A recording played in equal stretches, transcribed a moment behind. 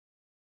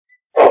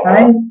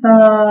Hi,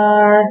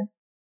 Star.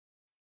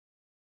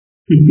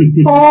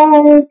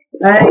 Hi.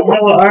 Hi,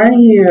 how are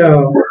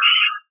you?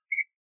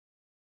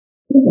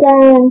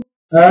 Then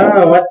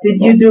Oh, what did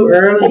you do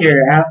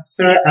earlier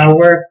after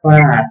our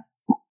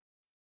class?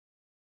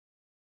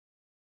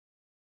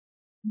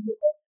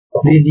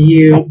 Did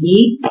you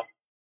eat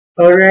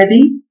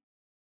already?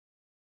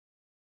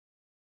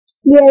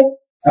 yes,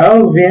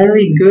 Oh,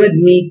 very good.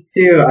 Me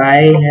too.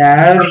 I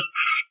have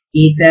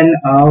eaten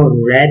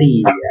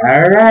already.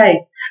 All right.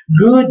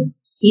 Good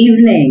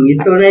evening.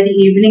 It's already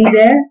evening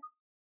there?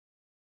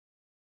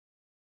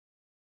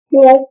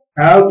 yes.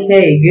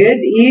 Okay, good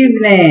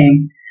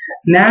evening.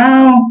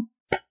 Now,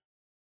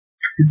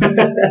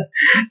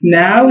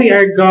 now we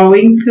are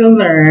going to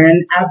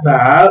learn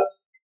about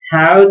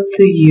how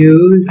to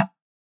use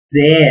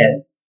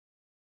this.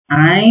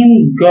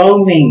 I'm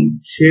going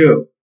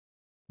to.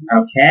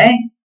 Okay?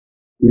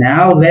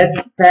 Now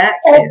let's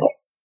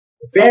practice.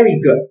 Very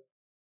good.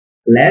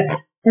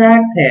 Let's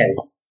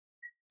practice.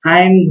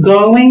 I'm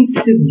going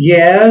to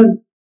give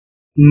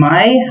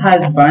my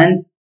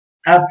husband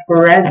a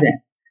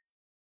present.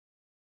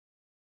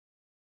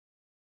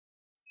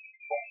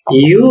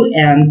 You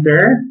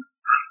answer,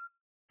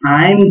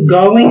 I'm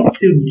going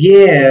to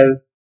give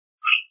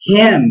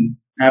him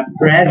a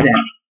present.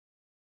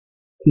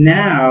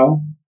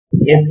 Now,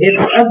 if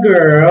it's a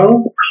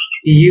girl,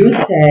 you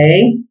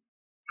say,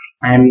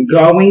 I'm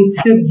going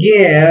to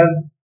give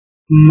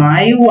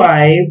my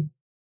wife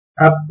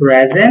a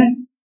present.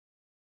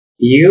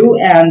 You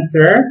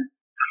answer,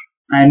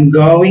 I'm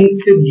going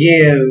to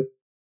give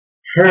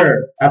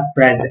her a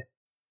present.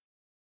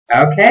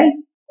 Okay?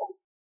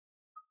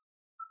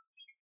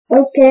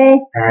 Okay.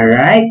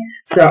 Alright,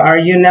 so are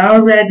you now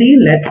ready?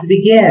 Let's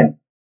begin.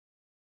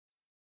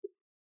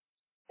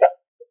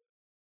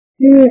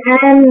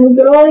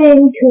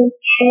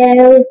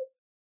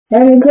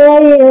 I'm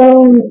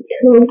going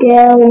to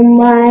give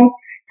my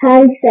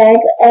handset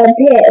a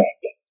test.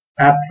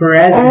 A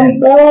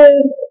present.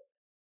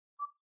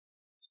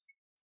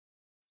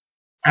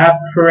 A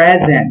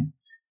present.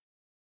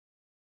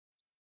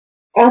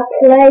 A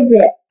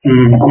present.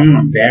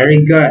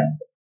 Very good.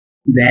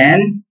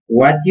 Then,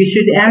 what you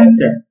should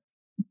answer?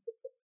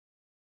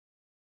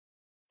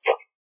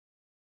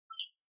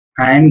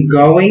 I'm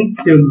going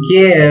to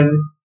give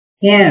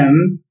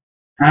him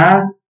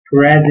a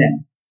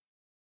present.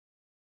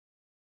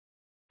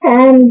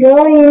 I'm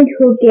going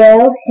to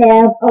give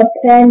him a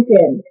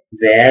present.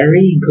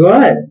 Very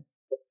good.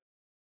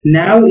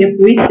 Now if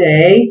we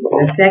say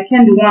the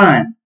second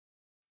one,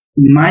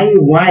 my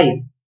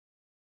wife.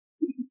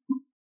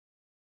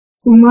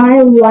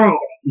 My wife.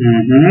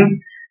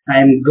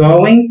 I'm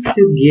going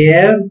to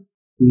give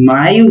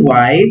my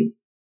wife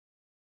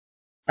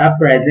a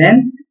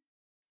present.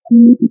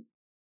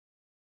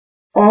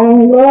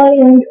 I'm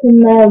going to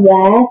my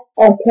wife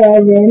a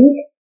present.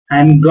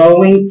 I'm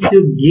going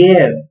to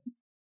give.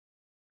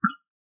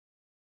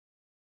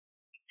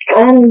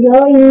 I'm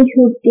going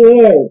to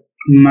give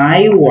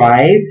My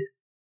wife.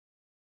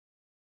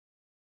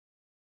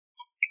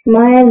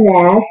 my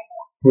wife.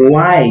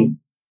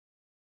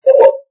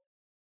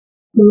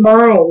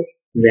 Wife.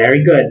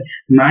 Very good.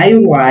 My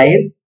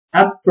wife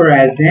a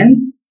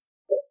present.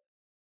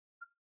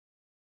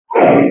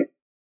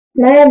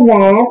 My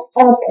wife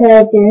a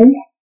present.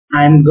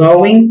 I'm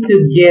going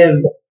to give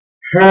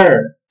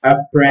her a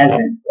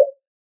present.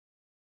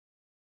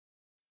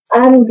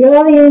 I'm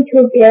going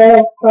to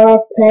give her a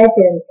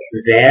present.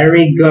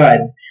 Very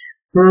good.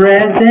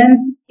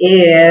 Present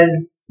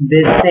is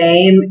the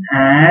same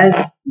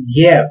as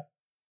gift.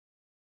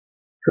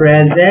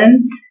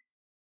 Present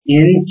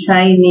in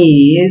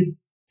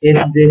Chinese is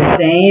the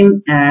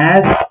same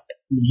as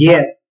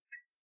gift.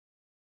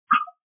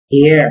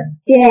 Here.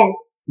 Yes.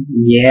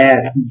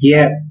 Yes,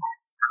 gift.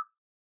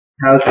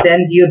 I'll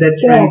send you the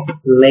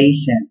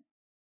translation.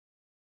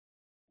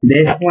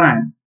 This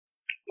one.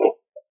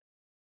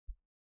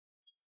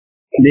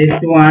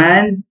 This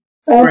one,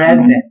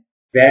 present.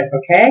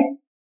 Okay?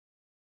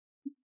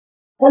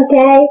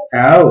 Okay.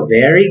 Oh,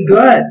 very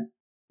good.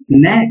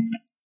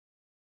 Next.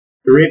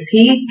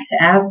 Repeat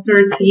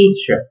after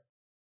teacher.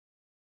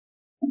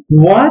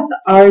 What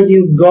are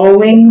you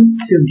going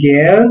to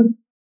give?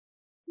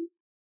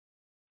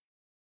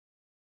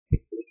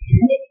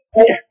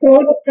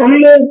 What are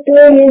you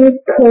doing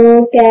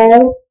to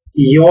give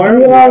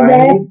Your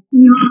wife.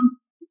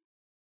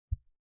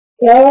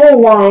 Your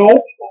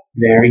wife.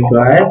 Very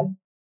good.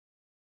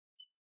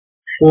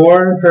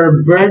 For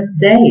her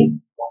birthday.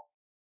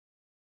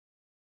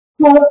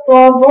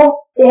 For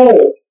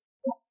birthdays.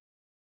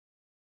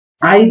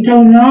 I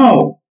don't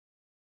know.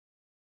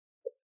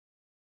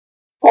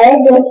 I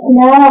don't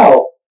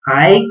know.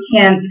 I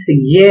can't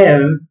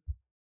give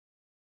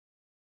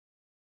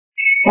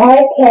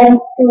I can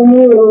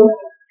see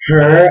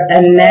her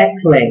a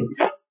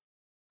necklace.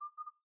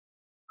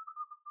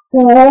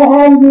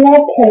 her a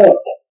necklace.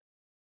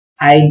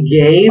 I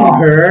gave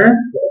her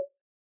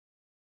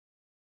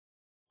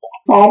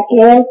I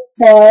give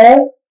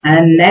her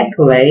a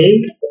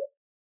necklace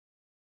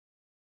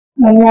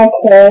a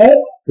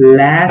necklace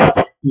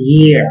last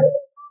year?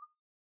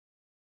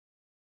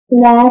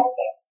 Last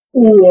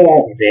year.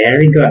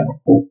 Very good.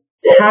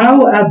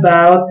 How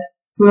about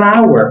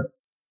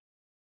flowers?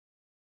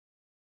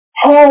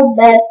 How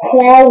about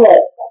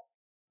flowers?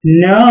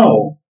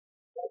 No,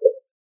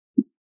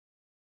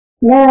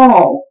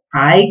 No,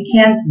 I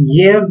can't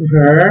give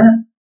her.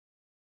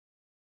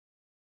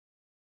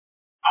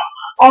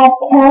 I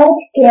can't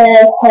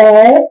give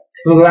her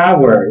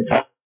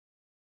Flowers.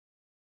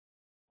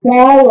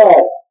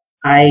 flowers.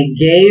 I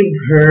gave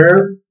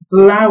her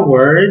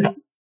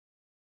flowers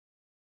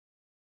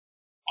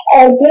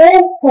I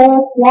gave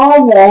her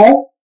flowers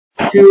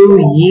 2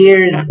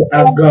 years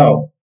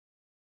ago.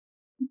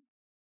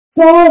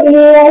 2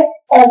 years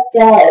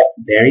ago.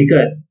 Very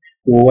good.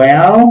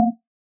 Well,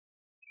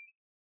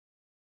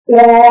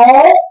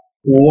 Well,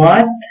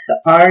 what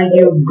are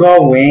you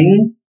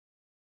going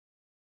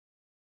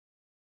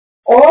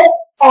what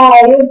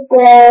are you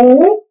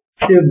going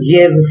to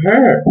give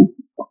her?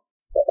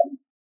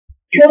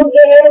 to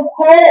give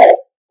her?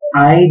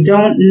 I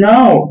don't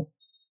know.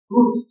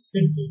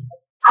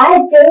 I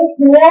don't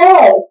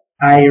know.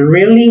 I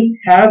really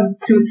have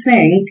to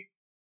think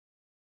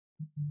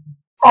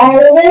I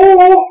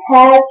really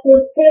have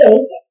to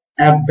think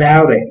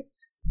about it.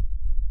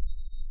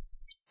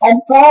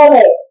 about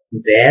it.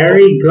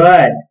 Very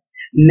good.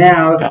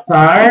 Now,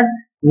 Star,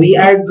 we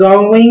are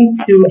going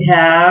to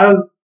have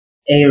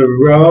a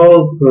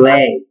role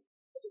play.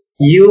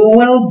 You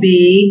will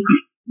be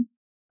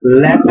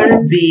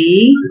letter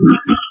B.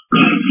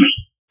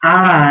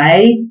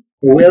 I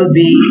will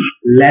be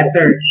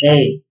letter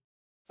A.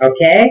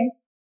 Okay?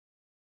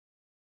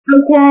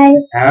 Okay.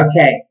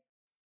 Okay.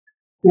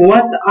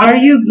 What are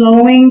you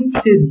going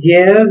to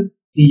give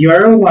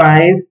your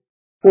wife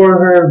for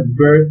her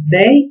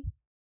birthday?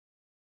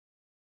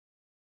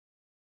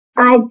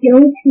 I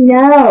don't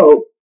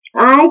know.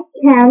 I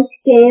can't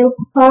give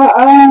her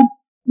a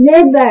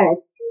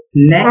necklace. I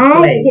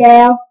Necklace.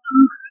 gave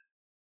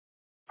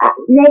a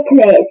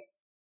necklace.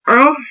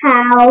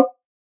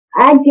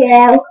 I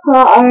gave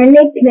her a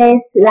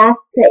necklace last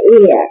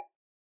year.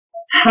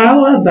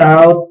 How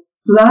about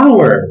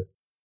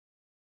flowers?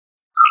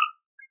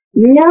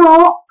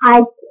 No,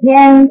 I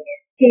can't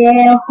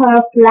give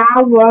her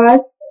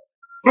flowers.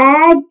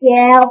 I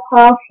gave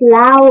her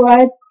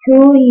flowers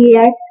 2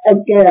 years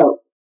ago.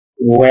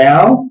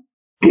 Well,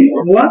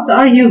 what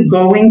are you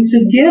going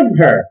to give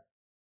her?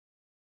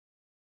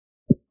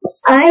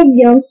 I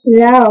don't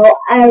know.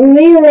 I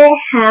really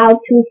have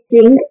to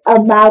think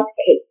about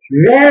it.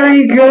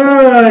 Very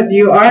good.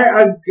 You are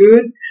a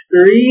good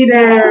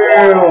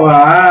reader.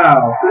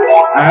 Wow.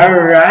 All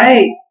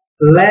right.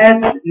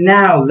 Let's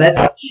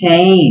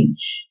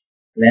change.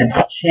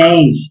 Let's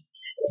change.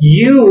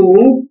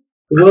 You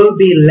will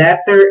be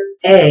letter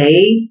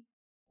A.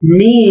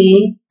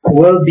 Me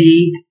will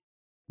be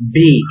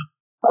B.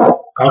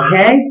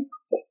 Okay?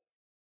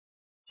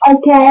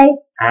 Okay,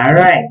 All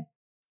right.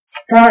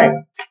 Start.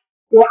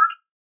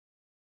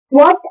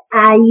 what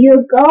are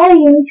you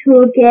going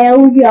to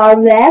give your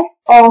wife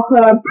on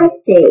her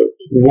birthday?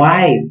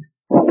 Wife.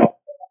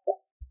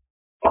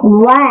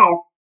 Wife,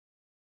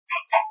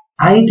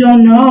 I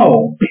don't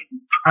know.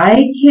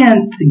 I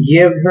can't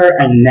give her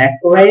a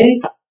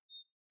necklace.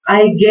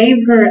 I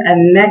gave her a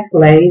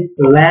necklace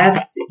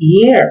last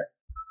year.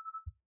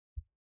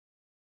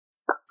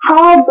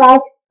 how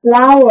about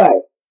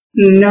flowers?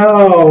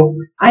 No,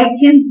 I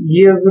can't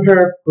give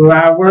her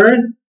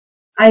flowers.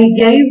 I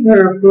gave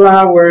her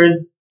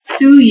flowers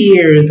 2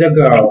 years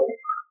ago.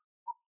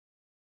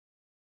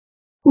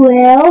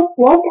 Well,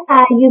 what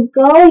are you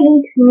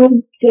going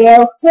to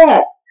give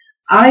her?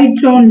 I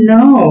don't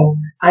know.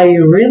 I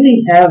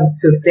really have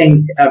to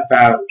think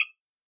about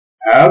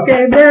it.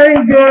 Okay,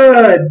 very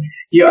good.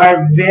 You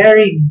are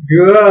very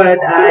good.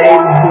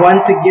 I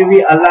want to give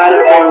you a lot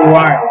of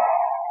rewards.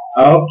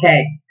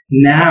 Okay,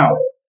 now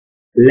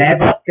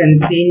let's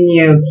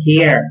continue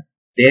here.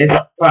 This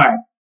part.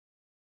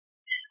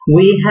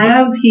 We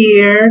have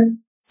here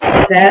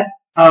set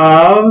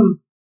of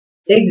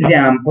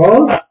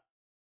examples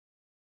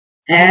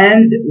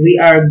and we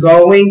are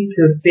going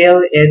to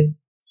fill it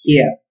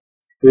here.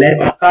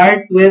 Let's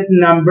start with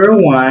number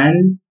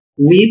 1.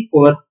 We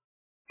put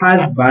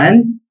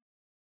husband.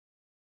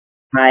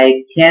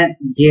 I can't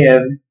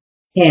give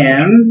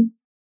him.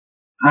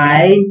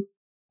 I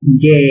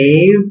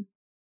gave.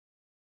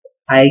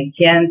 I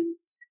can't.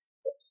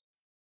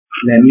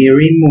 Let me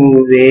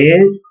remove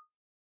this.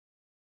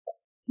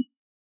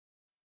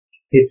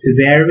 It's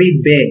very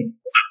big.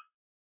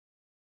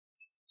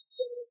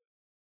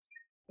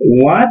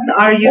 What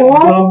are you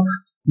What?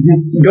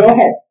 Go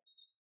ahead.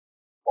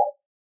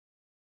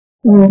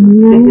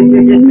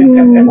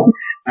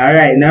 All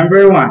right,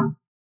 number 1.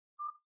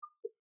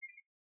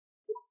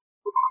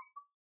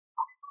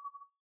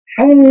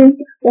 And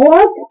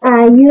what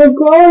are you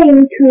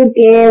going to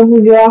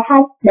give your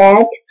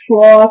husband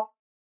for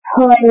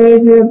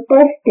his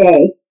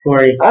birthday?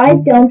 I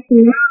don't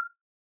know.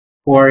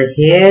 For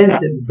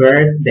his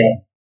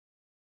birthday.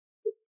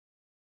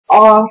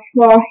 Or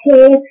for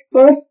his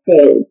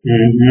birthday.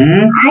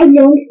 Mm-hmm. I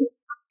don't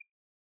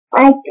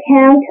I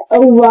can't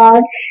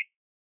watch.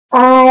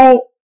 I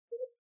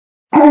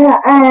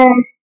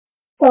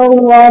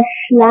watch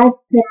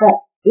last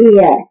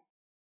year.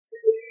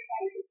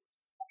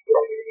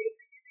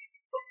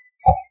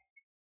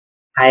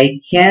 I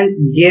can't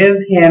give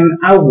him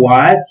a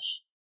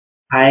watch.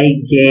 I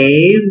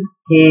gave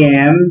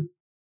him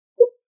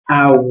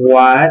a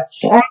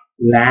watch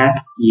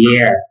last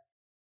year.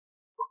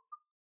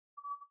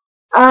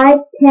 I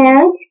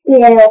can't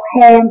give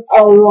him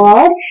a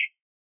watch.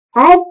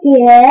 I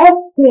gave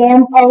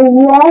him a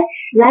watch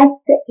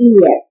last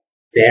year.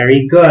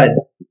 Very good.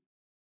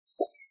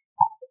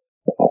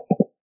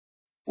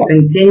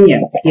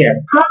 Continue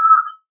here.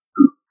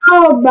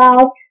 How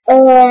about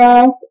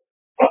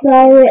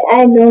sorry,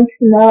 I don't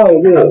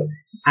know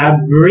this. A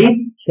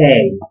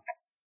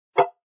briefcase.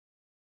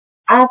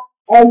 A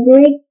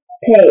briefcase.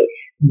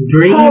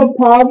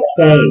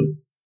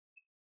 Briefcase.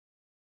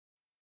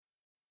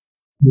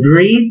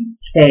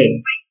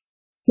 Briefcase.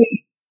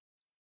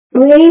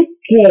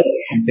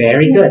 Briefcase.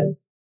 Very good.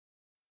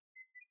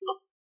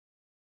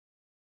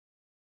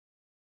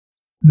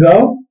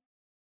 Go.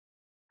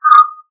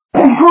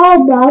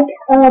 How about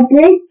a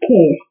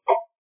briefcase?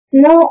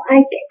 No,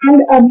 I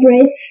can't a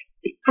brief.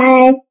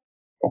 I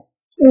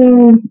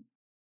can.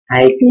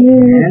 I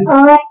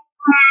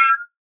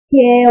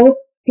give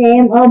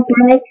him a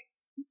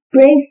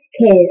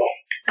briefcase.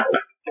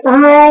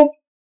 I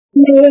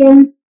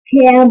give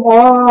him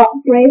a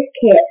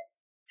briefcase.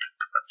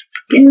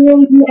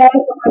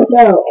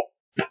 No.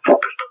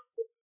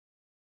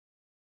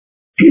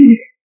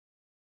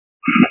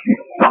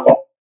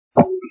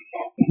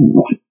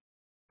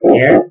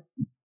 Here.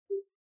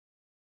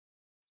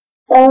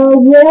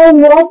 Well,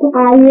 what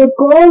are you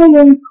going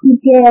to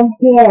give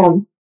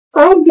him?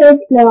 I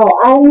don't know.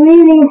 I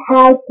really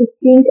have to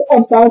think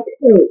about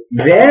it.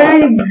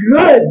 Very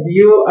good.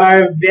 You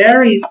are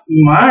very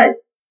smart.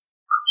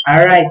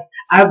 Alright.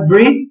 A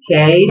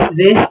briefcase,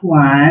 this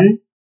one.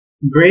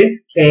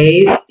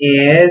 Briefcase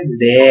is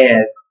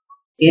this.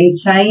 In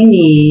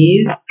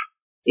Chinese,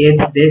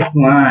 it's this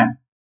one.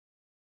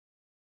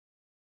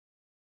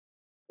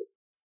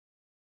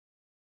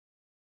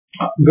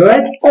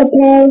 Good?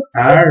 Okay.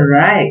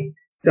 Alright.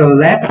 So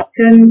let's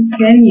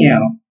continue.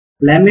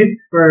 Let me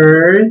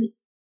first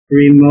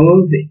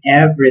remove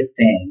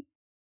everything.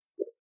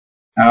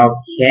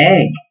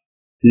 Okay.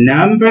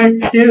 Number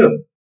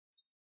 2.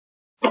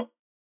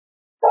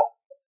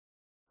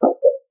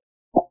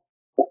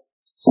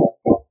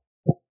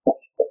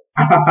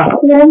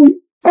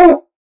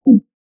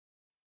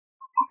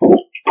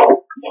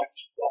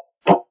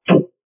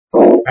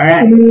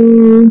 Alright.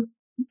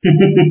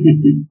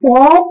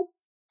 What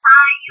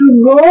are you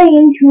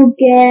going to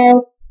give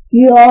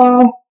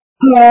your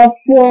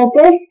for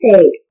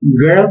birthday?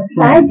 Girlfriend.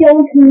 I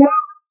don't know.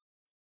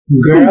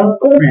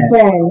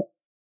 Girlfriend.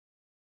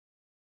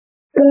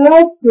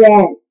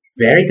 Girlfriend.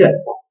 Very good.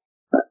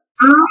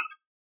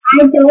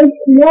 I don't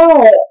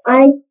know.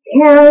 I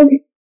can't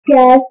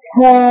guess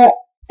her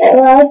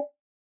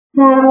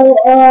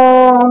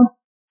how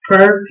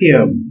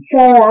Perfume.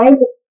 Sorry,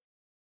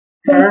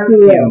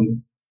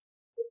 Perfume.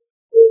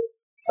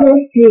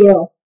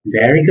 Perfume.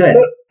 Very good.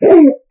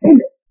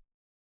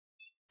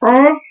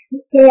 I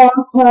gave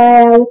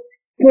her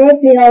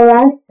perfume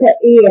last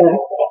year.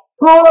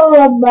 How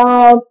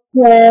about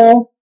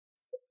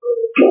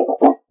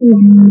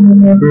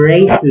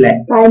bracelet?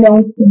 I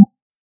don't know.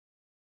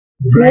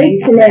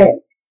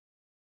 Bracelets.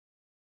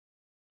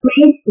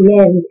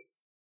 Bracelets.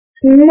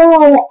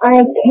 No,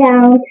 I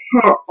can't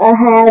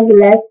have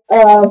less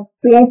of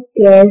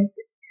bracelets.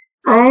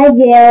 I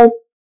give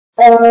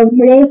a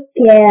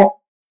bracelet.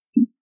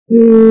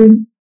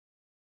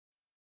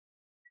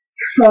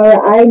 Sorry,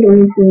 I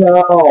don't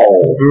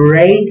know.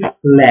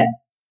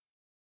 Bracelets.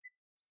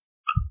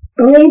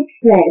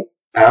 Bracelets.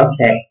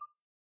 Okay.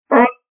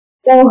 I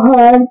got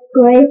her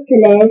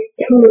bracelets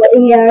 2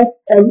 years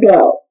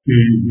ago.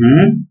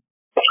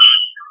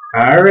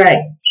 All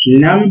right.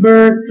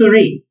 Number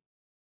 3.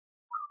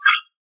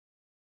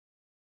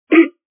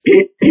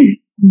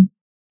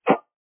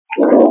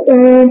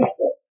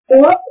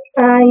 What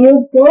are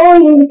you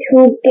going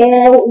to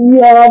give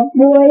your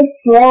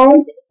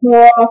boyfriend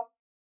for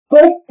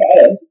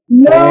birthday?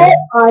 No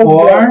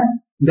idea.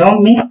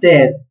 Don't miss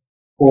this.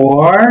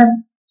 For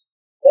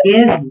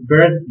his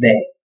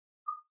birthday.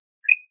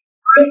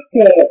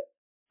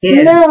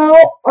 His. No,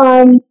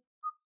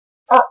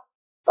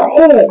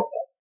 his.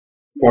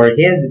 For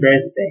his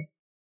birthday.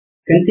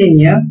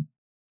 Continue.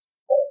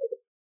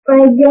 I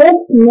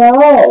don't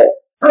know.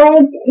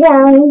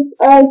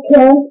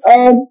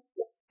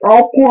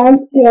 I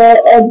can't get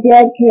a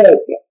jacket.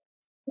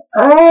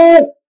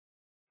 I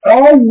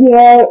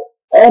get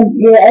a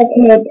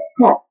jacket.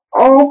 I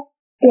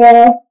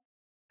get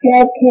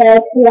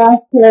jacket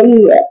last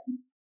year.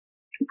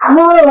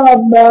 How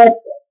about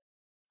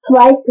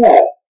sweater?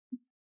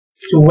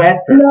 Sweater.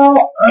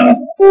 No,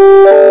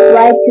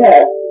 sweater.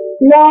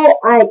 No,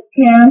 I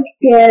can't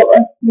get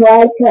a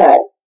sweater.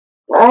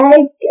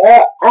 I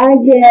get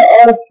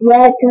a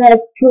sweater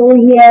 2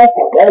 years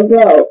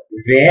ago.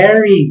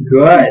 Very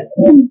good.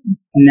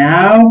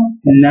 Now,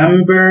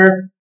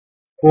 number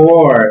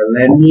 4.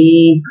 Let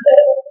me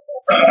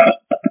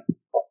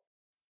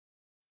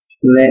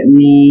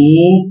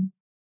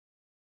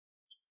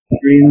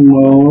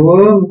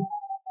remove.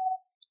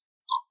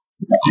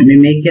 Let me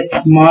make it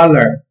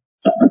smaller.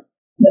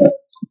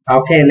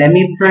 Okay, let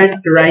me first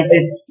write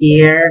it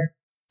here.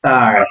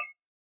 Star.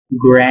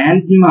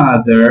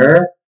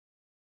 Grandmother.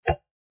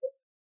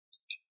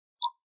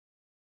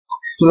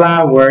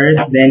 Flowers,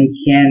 then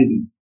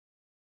candy.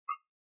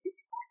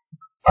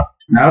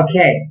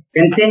 Okay,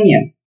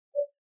 continue.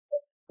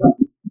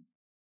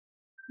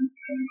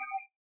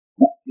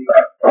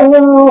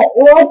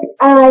 What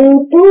are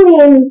you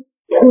doing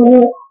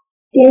to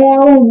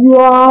tell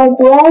your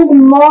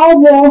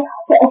grandmother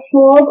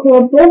for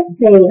her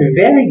birthday?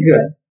 Very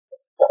good.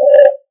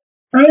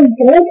 I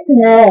don't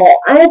know.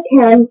 I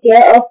can't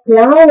get a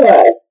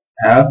flowers.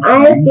 Okay.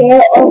 I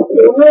get a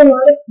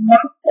flower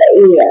last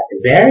year.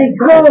 Very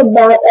good. How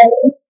about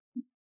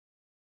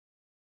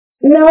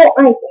No,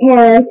 I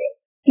can't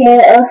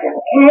get a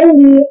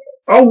candy.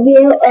 I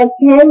gave a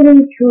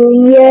candy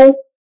 2 years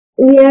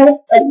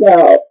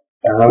ago.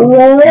 Okay.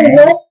 Well, what are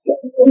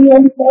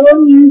you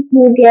going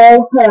to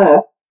give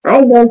her?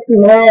 I don't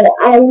know.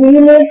 I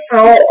really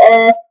have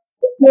a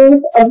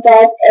think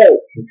about it.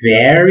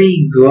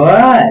 Very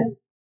good.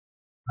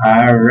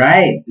 All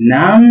right.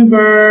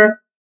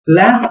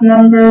 Last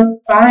number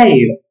 5.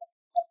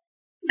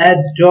 A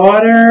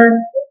daughter.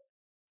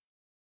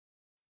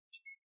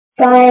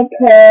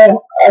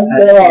 Cycle, A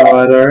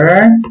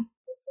daughter.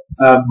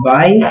 A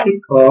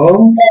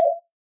bicycle.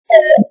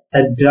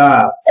 A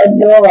dog. a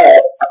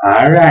door.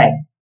 All right.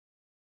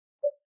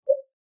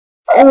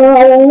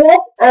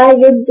 What are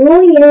you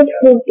doing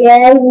to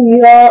get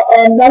your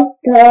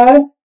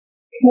doctor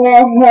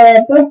for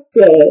her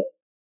birthday?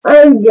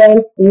 I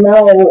don't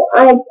know.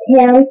 I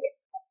can't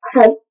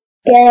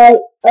get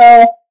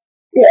a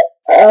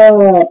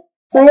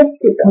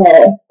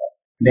bicycle.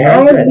 Very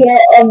I good.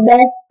 get a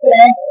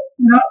bicycle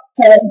not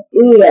per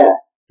year.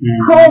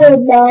 How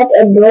about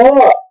a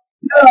door?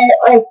 No,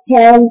 I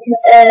can't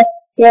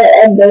get a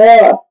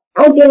door.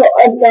 I get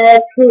a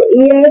door 2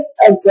 years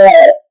ago.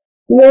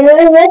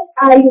 Well, what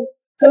are you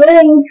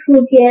going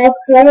to get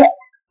her?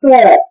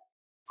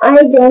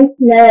 I don't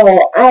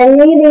know. I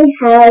really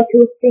have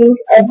to think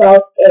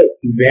about it.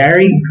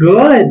 Very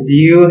good.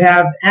 You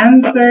have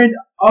answered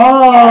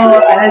all,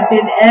 as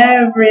in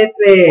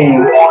everything.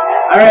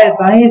 All right.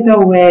 By the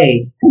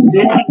way,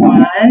 this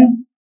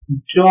one,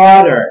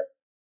 daughter.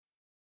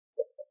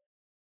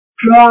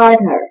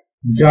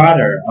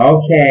 Daughter.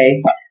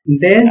 Okay.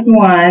 This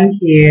one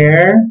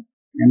here.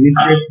 Let me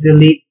first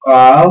delete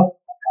all.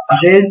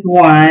 This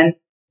one,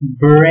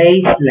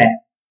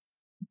 bracelets.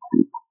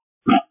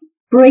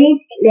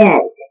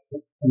 Bracelets.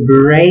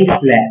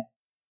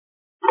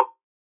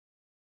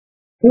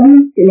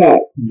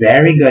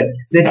 Very good.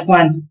 This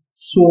one,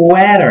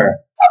 sweater.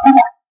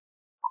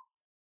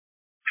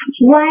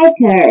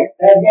 Sweater.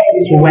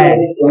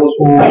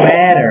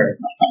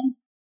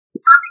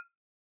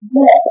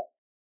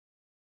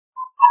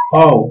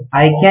 Oh,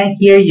 I can't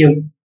hear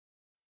you.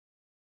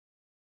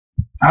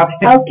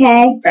 Okay. All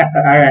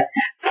right.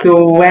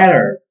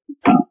 Sweater.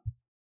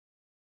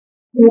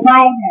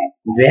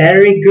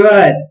 Very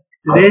good.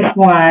 This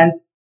one,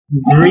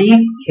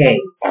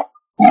 briefcase.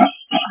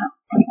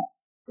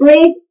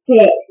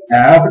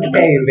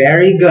 Okay,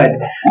 very good.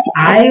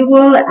 I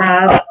will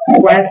ask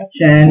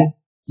question,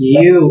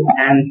 you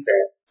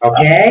answer.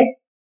 Okay?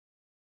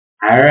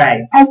 All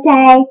right.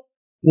 Okay.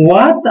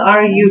 What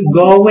are you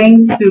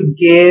going to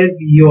give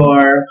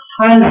your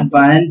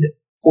husband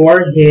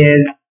for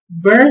his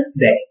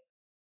birthday?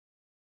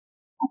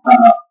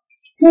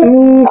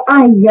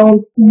 I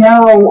don't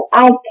know.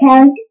 I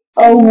can't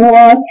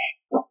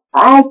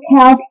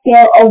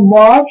get a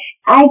watch.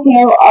 I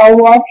gave a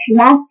watch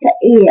last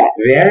year.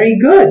 Very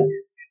good.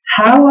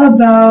 How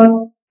about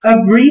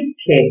a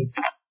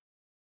briefcase?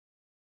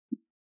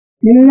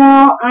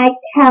 No, I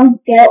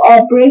can't get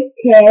a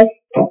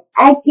briefcase.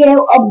 I gave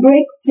a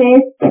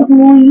briefcase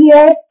 2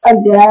 years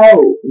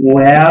ago.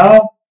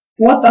 Well,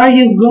 what are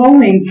you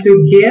going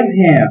to give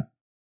him?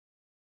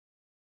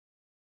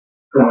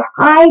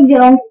 I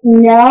don't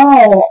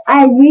know.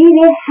 I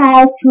really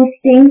have to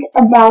think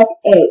about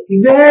it.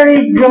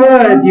 Very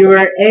good. You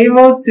were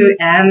able to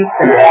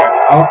answer.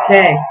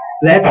 Okay,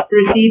 let's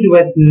proceed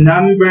with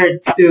number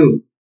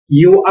 2.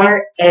 You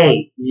are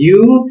A.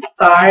 You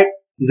start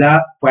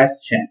the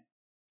question.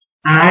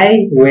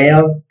 I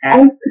will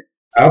answer.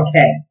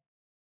 Okay.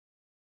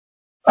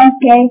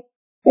 Okay.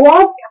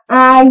 What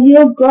are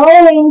you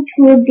going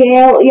to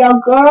give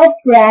your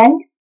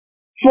girlfriend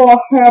for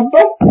her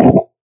birthday?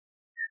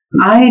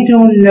 I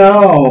don't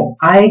know.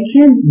 I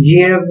can't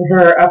give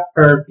her a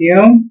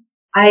perfume.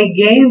 I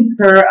gave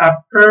her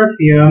a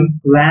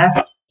perfume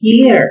last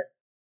year.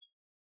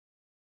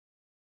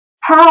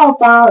 How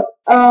about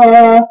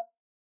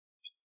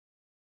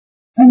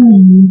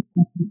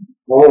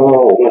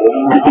Oh,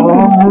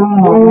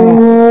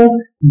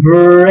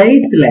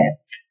 bracelet.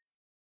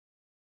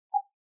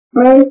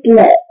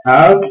 Bracelet.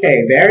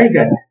 Okay, very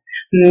good.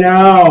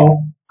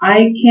 No,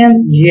 I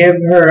can't give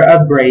her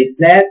a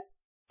bracelet.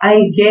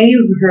 I gave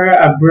her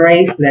a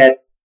bracelet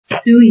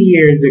 2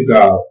 years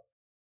ago.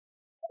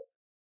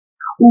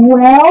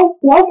 Well,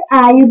 what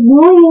are you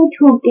going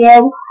to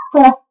give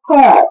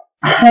her?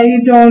 I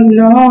don't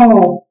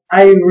know.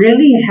 I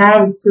really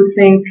have to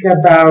think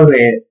about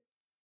it.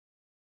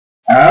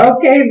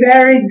 Okay,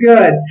 very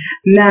good.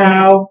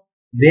 Now,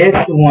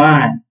 this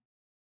one.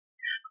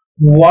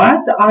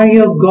 What are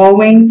you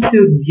going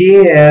to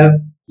give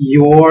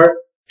your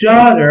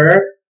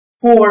daughter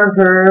for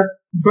her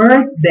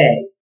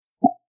birthday?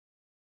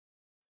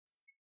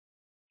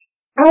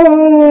 I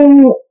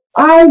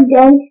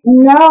don't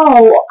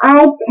know.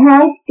 I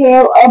can't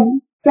give a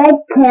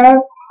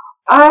baker.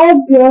 I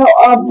gave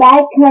a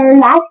baker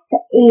last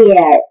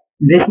year.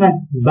 This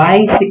one,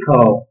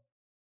 bicycle.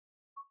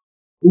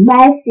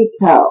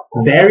 Bicycle.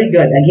 Very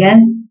good.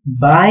 Again,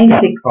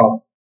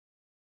 bicycle.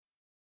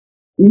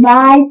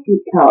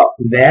 Bicycle.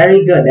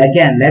 Very good.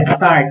 Again, let's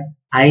start.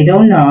 I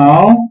don't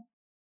know.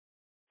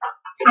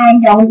 I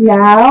don't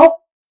know.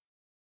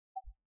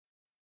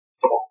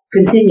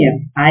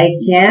 Continue. I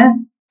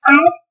can't.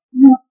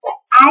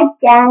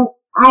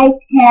 I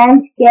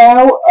can't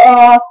give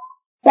a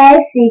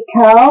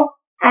bicycle.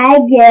 I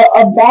gave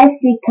a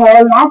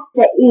bicycle last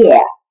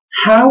year.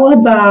 How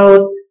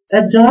about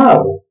a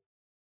dog?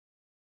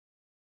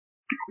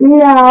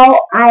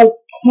 No, I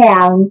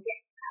can't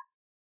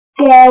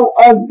give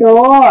a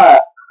door.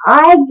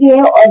 I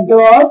gave a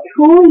door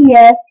 2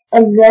 years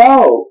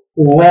ago.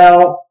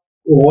 Well,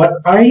 what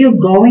are you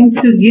going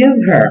to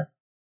give her?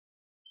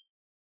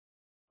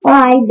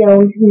 I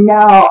don't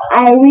know.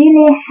 I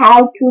really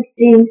have to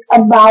think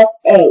about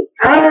it.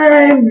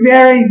 Alright,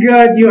 very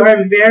good. You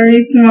are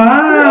very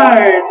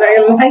smart. I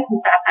like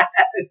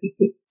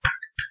that.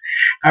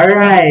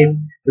 Alright,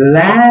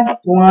 last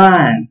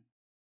one.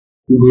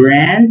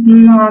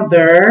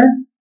 Grandmother.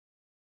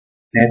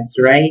 That's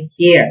right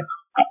here.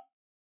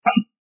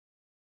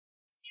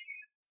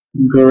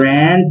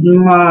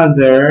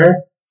 Grandmother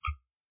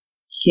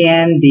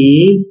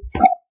candy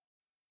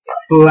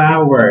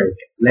flowers.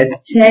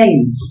 Let's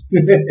change.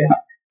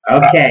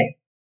 Okay.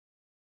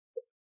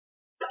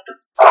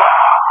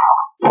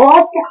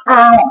 What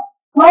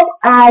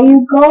are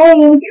you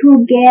going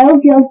to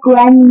give your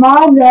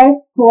grandmother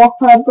for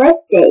her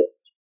birthday?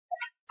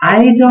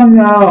 I don't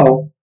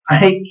know.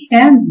 I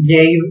can't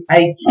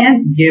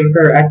give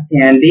her a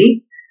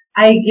candy.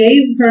 I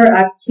gave her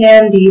a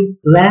candy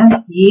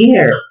last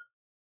year.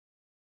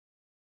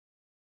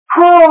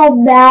 How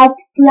about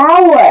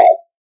flowers?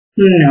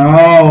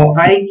 No,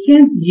 I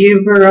can't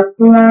give her a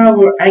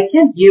flower. I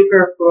can't give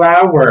her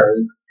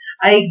flowers.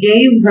 I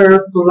gave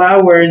her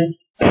flowers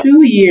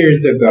 2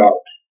 years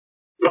ago.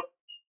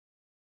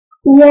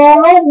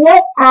 Well,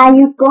 what are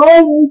you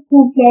going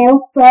to give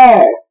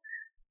her?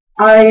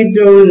 I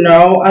don't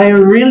know. I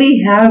really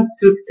have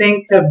to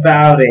think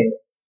about it.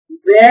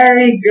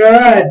 Very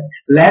good.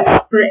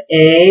 Let's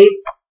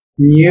create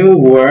new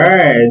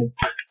words.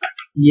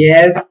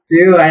 Yes,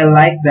 too. I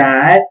like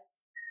that.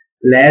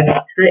 Let's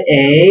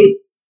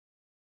create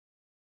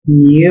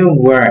new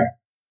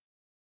words.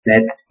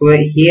 Let's put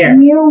here.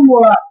 New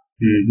word.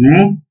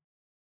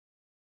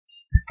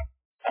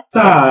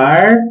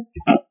 Star.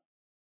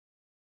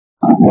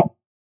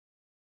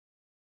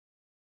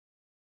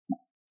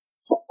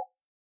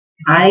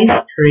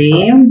 Ice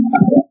cream.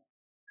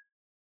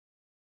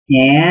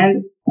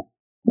 And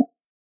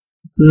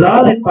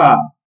lollipop.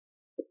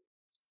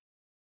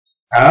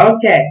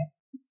 Okay.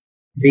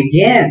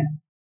 Begin.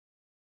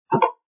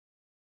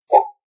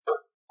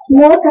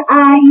 What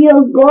are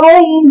you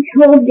going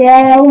to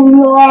give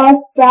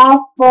your stuff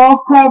for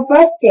her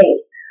birthday?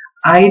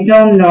 I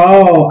don't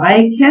know.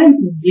 I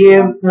can't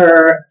give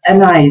her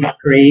an ice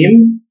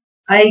cream.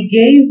 I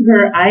gave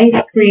her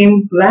ice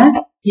cream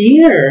last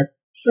year.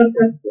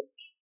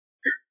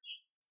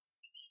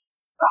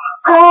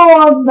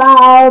 How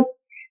about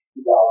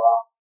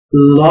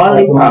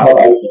Lollipop.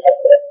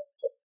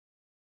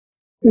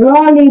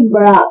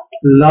 lollipop?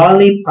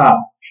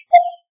 Lollipop.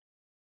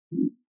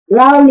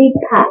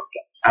 Lollipop.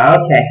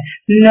 Okay.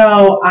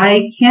 No,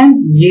 I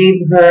can't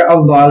give her a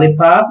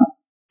lollipop.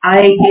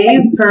 I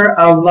gave her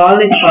a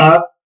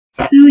lollipop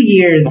 2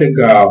 years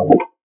ago.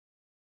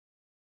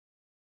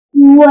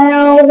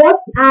 Well, what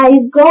are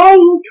you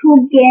going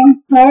to give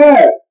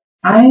her?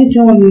 I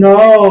don't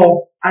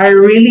know. I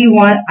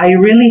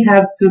really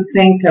have to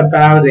think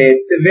about it.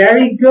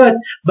 Very good.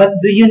 But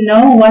do you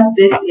know what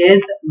this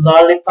is,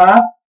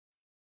 lollipop?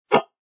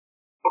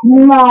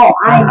 No,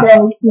 I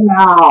don't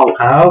know.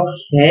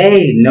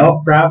 Okay,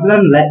 no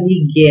problem. Let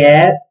me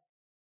get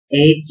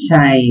a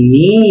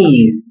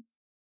Chinese.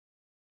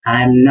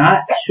 I'm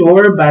not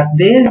sure, but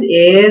this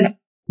is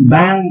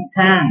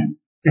bangtang.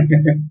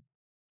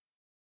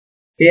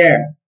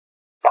 Here.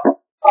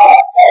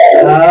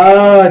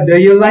 Oh, do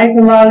you like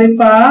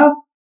lollipop?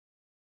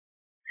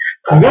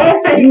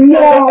 Very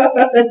No.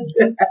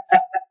 good.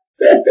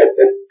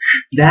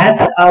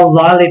 That's a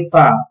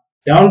lollipop.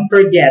 Don't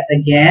forget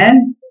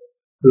again,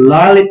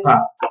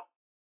 lollipop.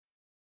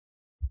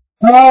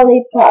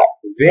 Lollipop.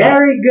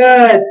 Very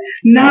good.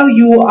 Now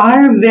you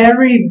are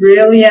very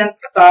brilliant,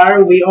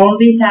 Star. We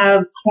only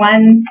have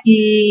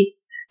 20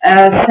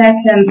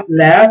 seconds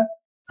left.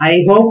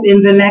 I hope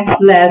in the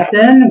next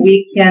lesson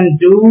we can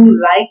do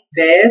like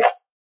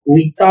this.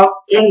 We talk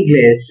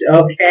English,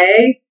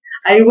 okay?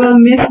 I will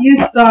miss you,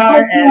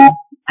 Star, and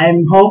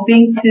I'm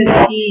hoping to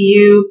see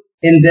you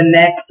in the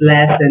next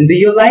lesson. Do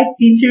you like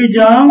Teacher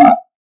John?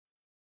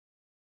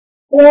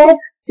 Yes.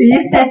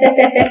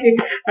 Yay!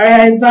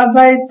 Alright,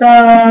 bye-bye,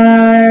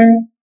 Star.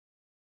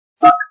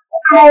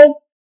 Hi.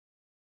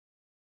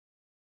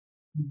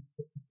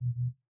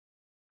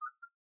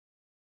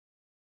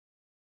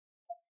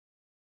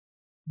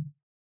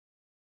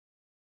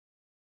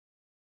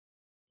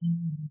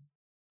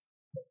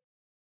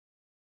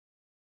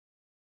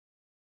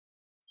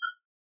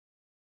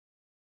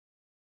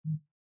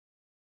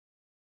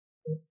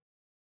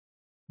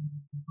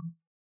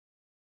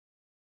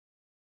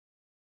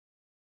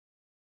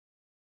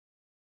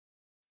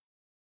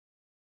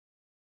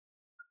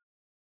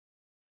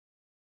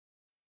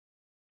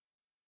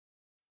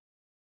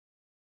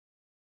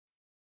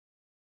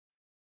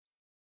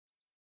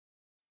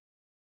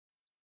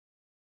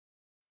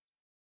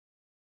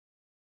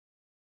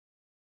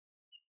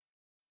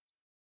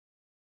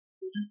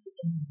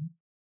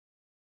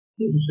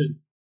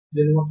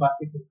 Dalawang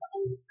klase ko sa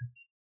kanila.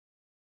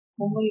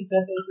 Oh my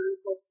God, I really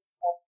want to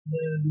stop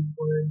the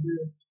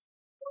recorder.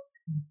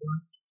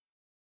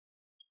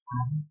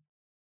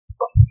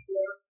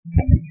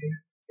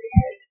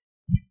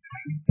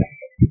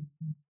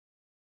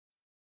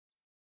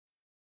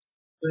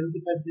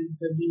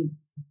 25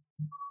 minutes.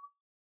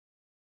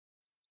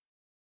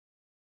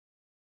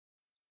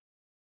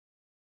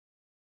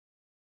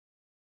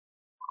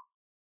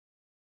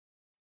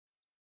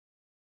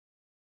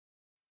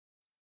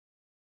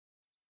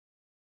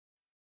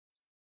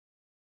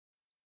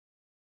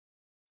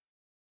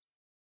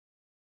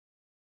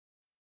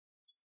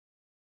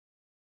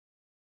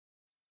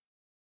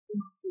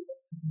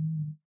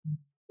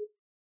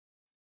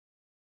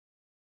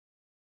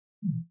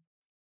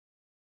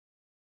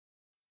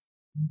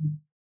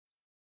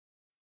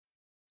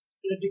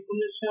 Pwede ko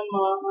na siya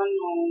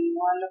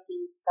mahanap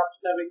yung stop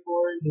sa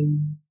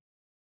recording.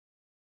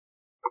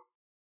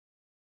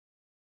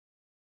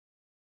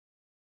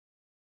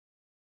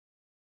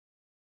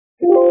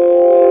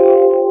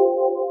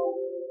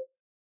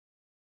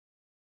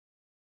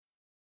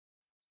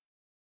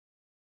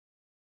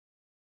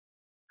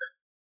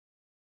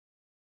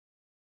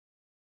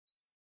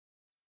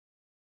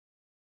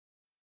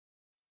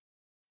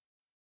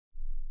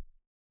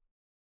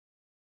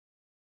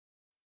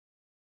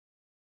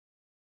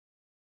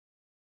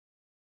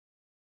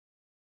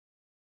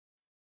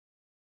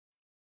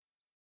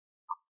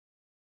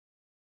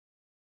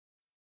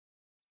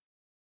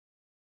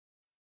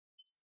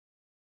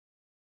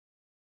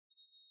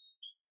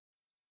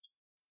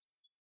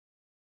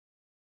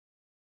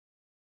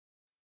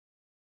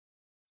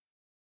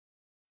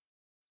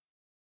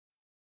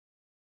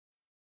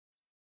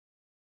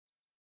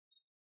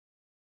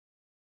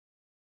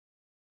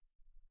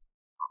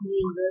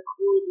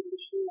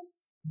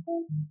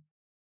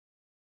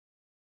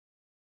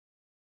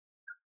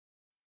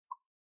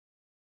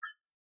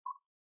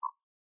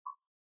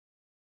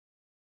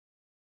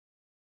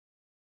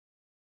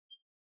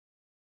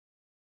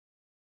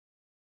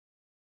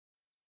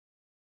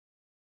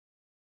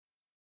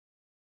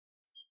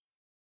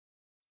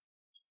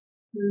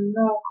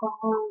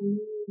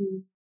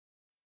 Nakakahangin.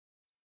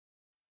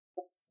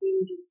 Kasi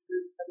hindi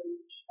pa rin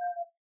siya.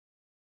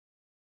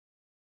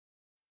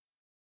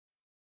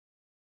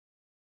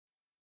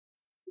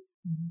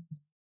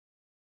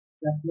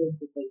 Upload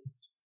ko sa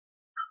YouTube.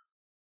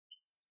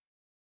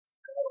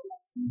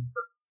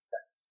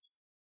 Subscribe.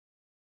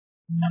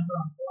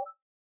 Number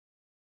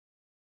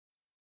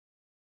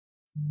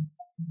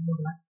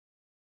 4.